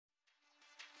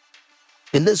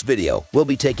In this video, we'll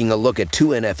be taking a look at two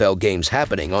NFL games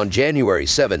happening on January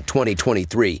 7,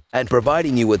 2023, and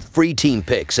providing you with free team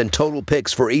picks and total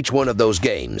picks for each one of those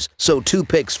games. So 2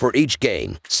 picks for each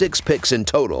game, 6 picks in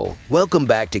total. Welcome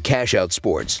back to Cash Out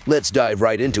Sports. Let's dive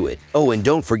right into it. Oh, and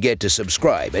don't forget to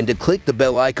subscribe and to click the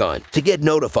bell icon to get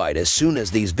notified as soon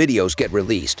as these videos get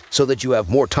released, so that you have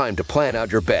more time to plan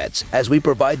out your bets as we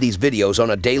provide these videos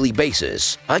on a daily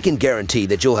basis. I can guarantee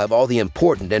that you'll have all the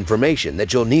important information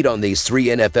that you'll need on these 3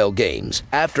 NFL games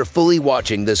after fully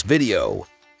watching this video.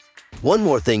 One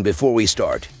more thing before we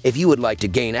start. If you would like to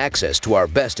gain access to our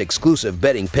best exclusive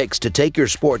betting picks to take your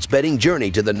sports betting journey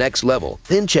to the next level,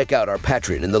 then check out our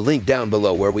Patreon in the link down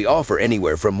below, where we offer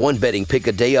anywhere from 1 betting pick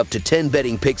a day up to 10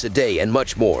 betting picks a day and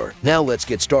much more. Now let's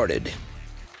get started.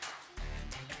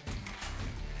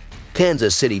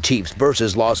 Kansas City Chiefs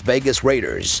versus Las Vegas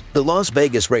Raiders. The Las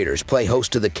Vegas Raiders play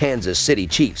host to the Kansas City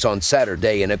Chiefs on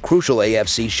Saturday in a crucial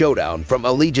AFC showdown from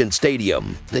Allegiant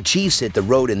Stadium. The Chiefs hit the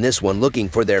road in this one looking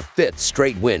for their 5th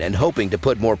straight win and hoping to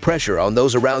put more pressure on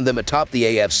those around them atop the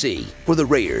AFC. For the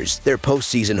Raiders, their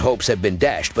postseason hopes have been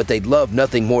dashed, but they'd love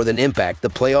nothing more than impact the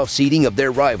playoff seeding of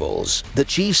their rivals. The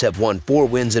Chiefs have won 4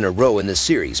 wins in a row in the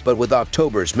series, but with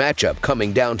October's matchup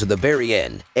coming down to the very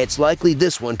end, it's likely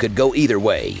this one could go either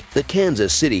way. The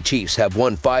Kansas City Chiefs have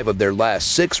won 5 of their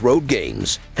last 6 road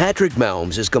games. Patrick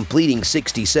Mahomes is completing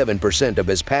 67% of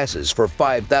his passes for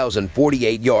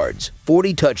 5,048 yards,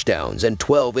 40 touchdowns, and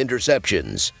 12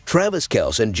 interceptions. Travis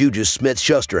Kelce and Juju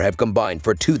Smith-Schuster have combined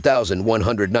for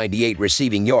 2,198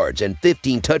 receiving yards and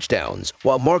 15 touchdowns,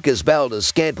 while Marcus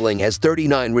Valdes-Scantling has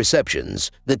 39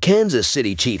 receptions. The Kansas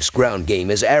City Chiefs' ground game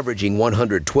is averaging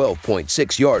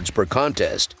 112.6 yards per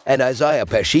contest, and Isaiah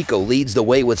Pacheco leads the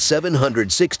way with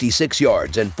 766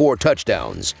 yards and 4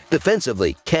 touchdowns.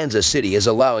 Defensively, Kansas City is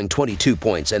allowing 22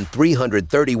 points and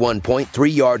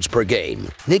 331.3 yards per game.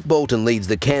 Nick Bolton leads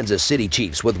the Kansas City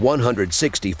Chiefs with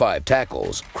 165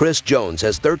 tackles. Chris Jones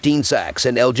has 13 sacks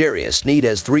and Algerius Sneed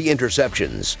has 3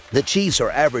 interceptions. The Chiefs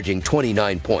are averaging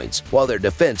 29 points, while their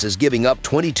defense is giving up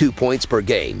 22 points per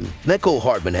game. Mecole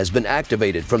Hardman has been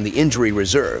activated from the injury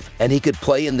reserve, and he could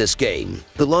play in this game.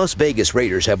 The Las Vegas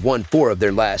Raiders have won 4 of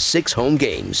their last 6 home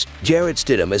games. Jarrett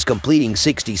Stidham is completing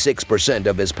 66%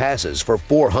 of his passes for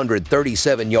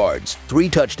 437 yards, 3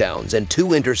 touchdowns, and 2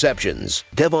 interceptions.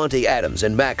 Devontae Adams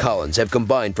and Mack Hollins have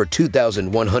combined for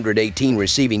 2,118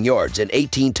 receiving yards and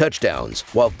 18 touchdowns,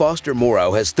 while Foster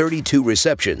Moreau has 32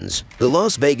 receptions. The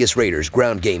Las Vegas Raiders'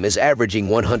 ground game is averaging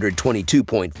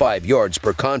 122.5 yards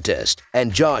per contest,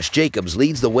 and Josh Jacobs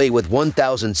leads the way with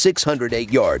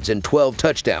 1,608 yards and 12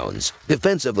 touchdowns.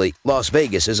 Defensively, Las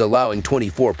Vegas is allowing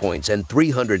 24 points and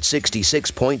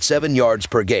 366.7 yards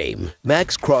per game.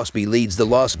 Max Crosby leads the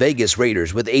Las Vegas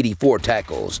Raiders with 84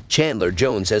 tackles. Chandler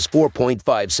Jones has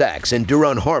 4.5 sacks, and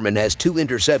Duron Harmon has 2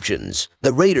 interceptions.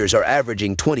 The Raiders are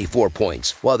averaging 24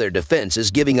 points, while their defense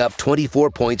is giving up 24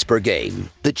 points per game.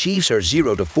 The Chiefs are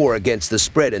 0-4 against the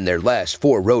spread in their last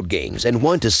 4 road games and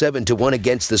 1-7-1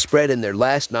 against the spread in their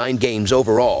last 9 games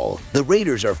overall. The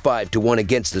Raiders are 5-1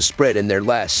 against the spread in their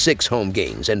last 6 home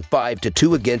games and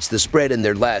 5-2 against the spread in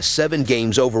their last 7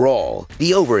 games overall.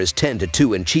 The over is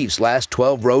 10-2 in Chiefs' last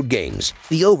 12 road games.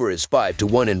 The over is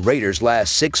 5-1 in Raiders'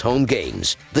 last 6 home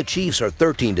games. The Chiefs are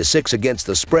 13-6 against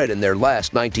the spread in their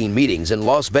last 19 meetings in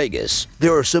Las Vegas.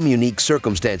 There are some unique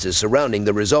circumstances surrounding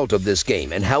the result of this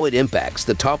game and how it impacts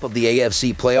the top of the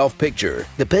AFC playoff picture.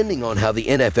 Depending on how the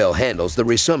NFL handles the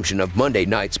resumption of Monday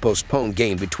night's postponed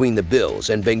game between the Bills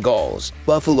and Bengals,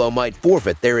 Buffalo might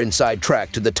forfeit their inside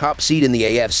track to the top seed in the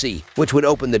AFC, which would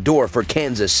open the door for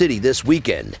Kansas City this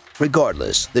weekend.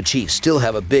 Regardless, the Chiefs still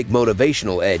have a big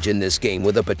motivational edge in this game,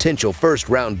 with a potential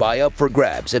first-round bye up for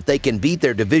grabs if they can beat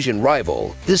their division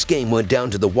rival. This game went down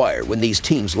to the wire when these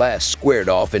teams last squared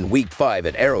off in Week 5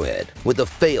 at Arrowhead, with a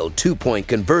failed 2-point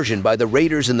conversion by the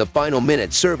Raiders in the final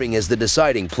minute serving as the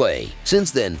deciding play.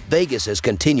 Since then, Vegas has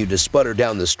continued to sputter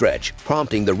down the stretch,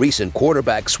 prompting the recent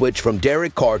quarterback switch from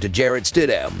Derek Carr to Jarrett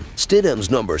Stidham. Stidham's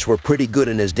numbers were pretty good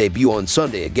in his debut on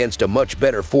Sunday against a much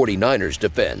better 49ers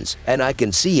defense, and I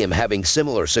can see him having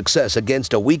similar success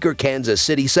against a weaker Kansas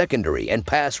City secondary and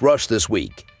pass rush this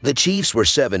week. The Chiefs were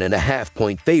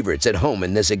 7.5-point favorites at home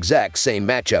in this exact same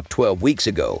matchup 12 weeks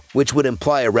ago, which would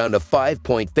imply around a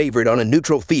 5-point favorite on a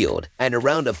neutral field and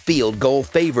around a field goal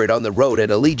favorite on the road at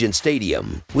Allegiant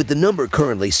Stadium. With the number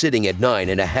currently sitting at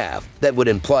 9.5, that would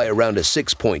imply around a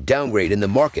 6-point downgrade in the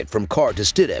market from Carr to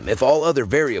Stidham if all other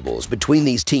variables between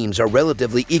these teams are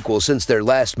relatively equal since their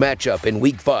last matchup in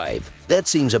Week 5. That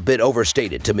seems a bit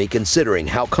overstated to me considering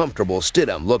how comfortable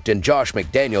Stidham looked in Josh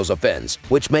McDaniels' offense,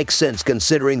 which makes sense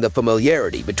considering the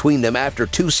familiarity between them after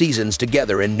 2 seasons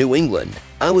together in New England.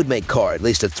 I would make Carr at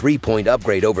least a 3-point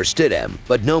upgrade over Stidham,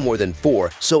 but no more than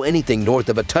 4, so anything north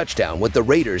of a touchdown with the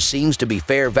Raiders seems to be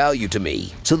fair value to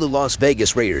me. So the Las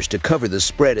Vegas Raiders to cover the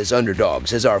spread as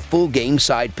underdogs is our full game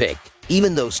side pick.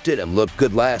 Even though Stidham looked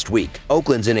good last week,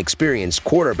 Oakland's inexperienced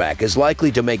quarterback is likely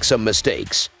to make some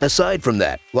mistakes. Aside from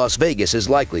that, Las Vegas is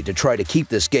likely to try to keep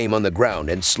this game on the ground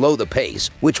and slow the pace,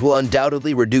 which will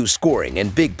undoubtedly reduce scoring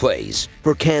and big plays.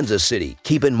 For Kansas City,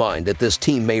 keep in mind that this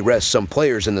team may rest some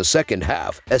players in the second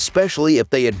half, especially if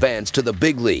they advance to the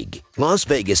big league. Las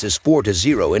Vegas is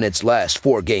 4-0 in its last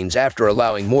 4 games after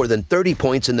allowing more than 30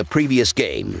 points in the previous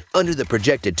game. Under the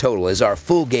projected total is our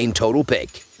full game total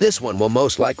pick. This one will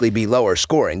most likely be lower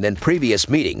scoring than previous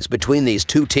meetings between these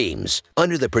two teams.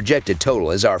 Under the projected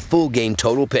total is our full game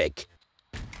total pick.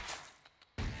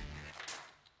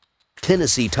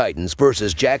 Tennessee Titans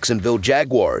versus Jacksonville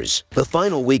Jaguars. The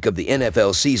final week of the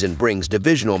NFL season brings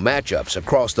divisional matchups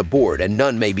across the board, and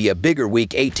none may be a bigger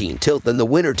Week 18 tilt than the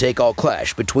winner-take-all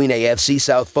clash between AFC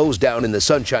South foes down in the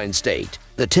Sunshine State.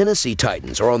 The Tennessee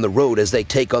Titans are on the road as they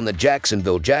take on the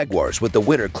Jacksonville Jaguars, with the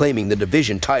winner claiming the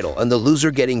division title and the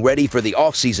loser getting ready for the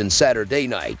offseason Saturday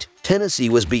night. Tennessee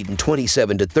was beaten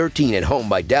 27-13 at home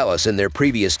by Dallas in their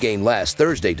previous game last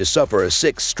Thursday to suffer a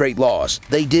 6th straight loss.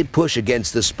 They did push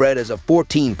against the spread as a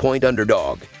 14-point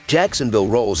underdog. Jacksonville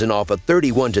rolls in off a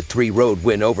 31-3 road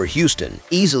win over Houston,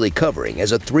 easily covering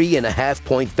as a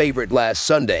 3.5-point favorite last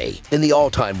Sunday. In the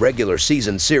all-time regular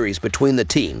season series between the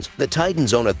teams, the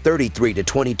Titans own a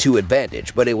 33-22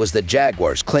 advantage, but it was the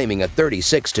Jaguars claiming a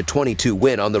 36-22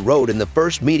 win on the road in the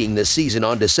first meeting this season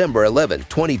on December 11,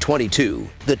 2022.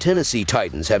 The Tennessee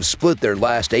Titans have split their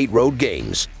last 8 road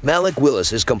games. Malik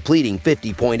Willis is completing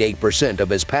 50.8% of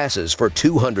his passes for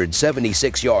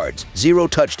 276 yards, 0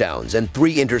 touchdowns, and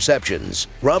 3 interceptions.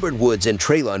 Robert Woods and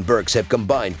Treylon Burks have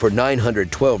combined for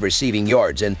 912 receiving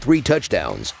yards and 3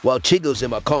 touchdowns, while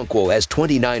Chigoziem Okonkwo has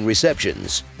 29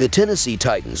 receptions. The Tennessee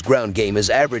Titans' ground game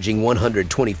is averaging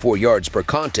 124 yards per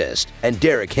contest, and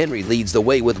Derrick Henry leads the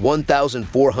way with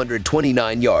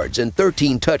 1,429 yards and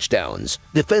 13 touchdowns.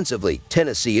 Defensively,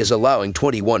 Tennessee is allowing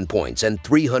 21 points and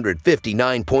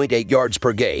 359.8 yards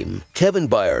per game. Kevin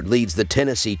Byard leads the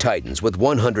Tennessee Titans with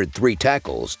 103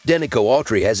 tackles. Denico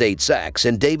Autry has 8 sacks,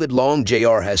 and David Long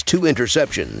Jr. has 2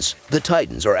 interceptions. The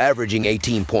Titans are averaging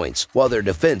 18 points, while their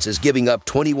defense is giving up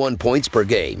 21 points per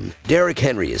game. Derrick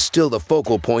Henry is still the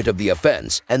focal point of the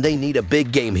offense, and they need a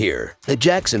big game here. The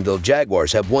Jacksonville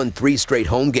Jaguars have won 3 straight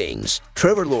home games.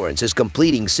 Trevor Lawrence is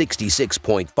completing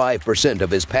 66.5%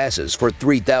 of his passes for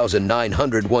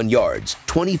 3,901 yards,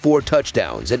 24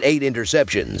 touchdowns, and 8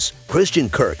 interceptions. Christian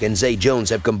Kirk and Zay Jones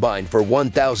have combined for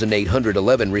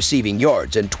 1,811 receiving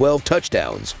yards and 12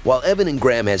 touchdowns, while Evan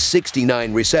Graham has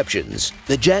 69 receptions.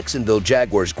 The Jacksonville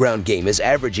Jaguars' ground game is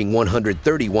averaging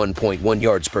 131.1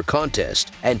 yards per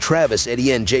contest, and Travis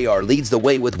Etienne Jr. leads the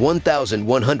way with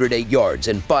 1,108 yards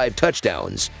and 5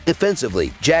 touchdowns.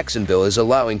 Defensively, Jacksonville is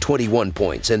allowing 21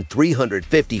 points and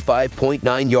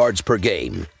 355.9 yards per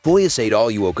game. Foyesade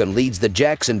Oluokun leads the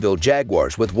Jacksonville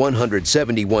Jaguars with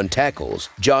 171 tackles.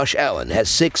 Josh Allen has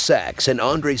 6 sacks, and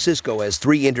Andre Cisco has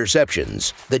 3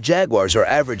 interceptions. The Jaguars are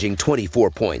averaging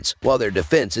 24 points, while their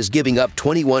defense is giving up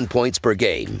 21 points per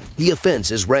game. The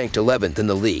offense is ranked 11th in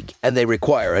the league, and they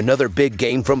require another big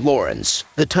game from Lawrence.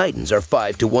 The Titans are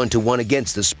 5-1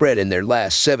 against the spread in their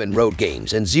last 7 road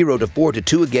games and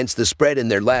 0-4 against the spread in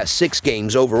their last 6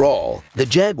 games overall. The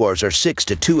Jaguars are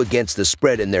 6-2 against the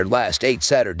spread in their last 8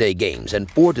 Saturday games and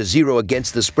 4-0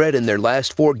 against the spread in their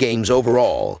last 4 games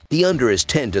overall. The under is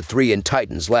 10-3 in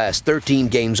Titans' last 13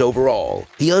 games overall.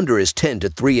 The under is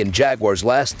 10-3 in Jaguars'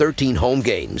 last 13 home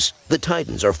games. The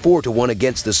Titans are 4-1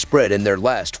 against the spread in their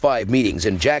last 5 meetings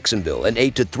in Jacksonville and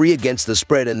 8-3 against the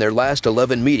spread in their last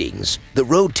 11 meetings. The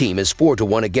road team is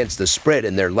 4-1 against the spread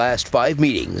in their last 5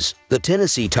 meetings. The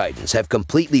Tennessee Titans have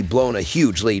completely blown a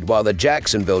huge lead, while the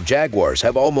Jacksonville Jaguars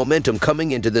have all momentum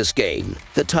coming into this game.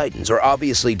 The Titans are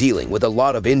obviously dealing with a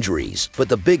lot of injuries, but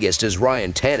the biggest is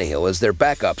Ryan Tannehill, as their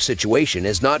backup situation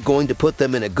is not going to put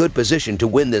them in a good position to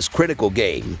win this critical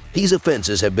game. These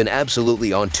offenses have been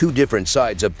absolutely on 2 different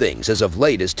sides of things as of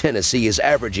late, as Tennessee is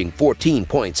averaging 14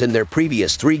 points in their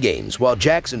previous 3 games, while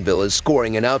Jacksonville is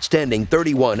scoring an outstanding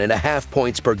 31.5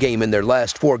 points per game in their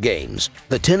last 4 games.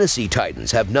 The Tennessee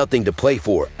Titans have nothing nothing to play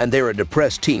for, and they're a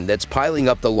depressed team that's piling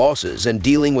up the losses and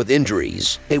dealing with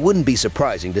injuries. It wouldn't be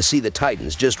surprising to see the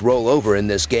Titans just roll over in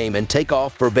this game and take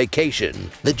off for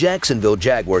vacation. The Jacksonville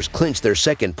Jaguars clinched their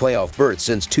second playoff berth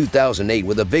since 2008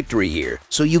 with a victory here,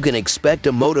 so you can expect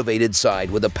a motivated side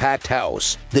with a packed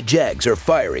house. The Jags are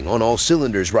firing on all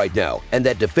cylinders right now, and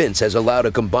that defense has allowed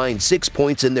a combined 6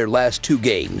 points in their last 2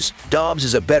 games. Dobbs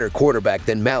is a better quarterback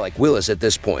than Malik Willis at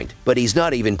this point, but he's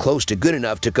not even close to good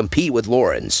enough to compete with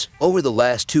Lawrence. Over the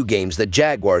last 2 games, the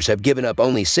Jaguars have given up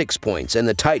only 6 points, and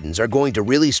the Titans are going to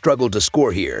really struggle to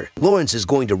score here. Lawrence is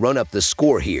going to run up the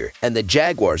score here, and the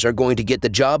Jaguars are going to get the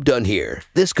job done here.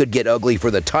 This could get ugly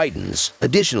for the Titans.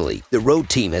 Additionally, the road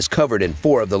team has covered in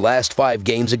 4 of the last 5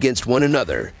 games against one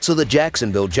another, so the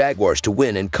Jacksonville Jaguars to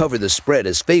win and cover the spread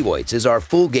as favorites is our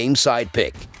full game side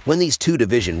pick. When these 2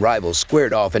 division rivals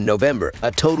squared off in November,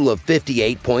 a total of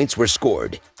 58 points were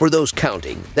scored. For those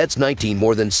counting, that's 19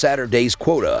 more than Saturday's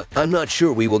quota. I'm not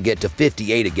sure we will get to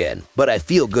 58 again, but I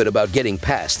feel good about getting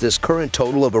past this current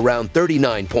total of around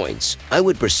 39 points. I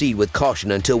would proceed with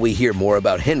caution until we hear more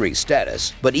about Henry's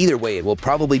status, but either way it will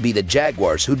probably be the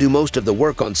Jaguars who do most of the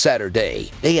work on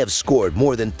Saturday. They have scored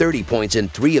more than 30 points in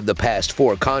 3 of the past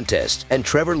 4 contests, and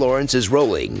Trevor Lawrence is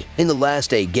rolling. In the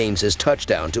last 8 games, his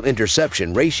touchdown to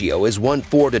interception ratio is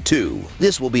 1-4-2.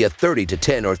 This will be a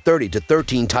 30-10 or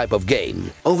 30-13 type of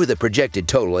game. Over the projected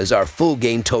total is our full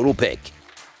game total pick.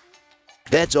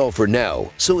 That's all for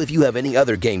now, so if you have any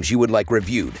other games you would like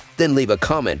reviewed, then leave a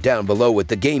comment down below with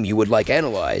the game you would like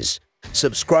analyzed.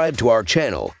 Subscribe to our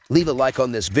channel, leave a like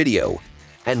on this video,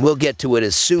 and we'll get to it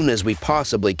as soon as we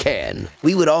possibly can.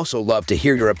 We would also love to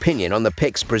hear your opinion on the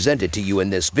picks presented to you in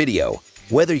this video,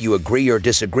 whether you agree or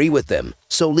disagree with them,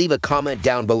 so leave a comment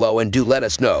down below and do let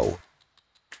us know.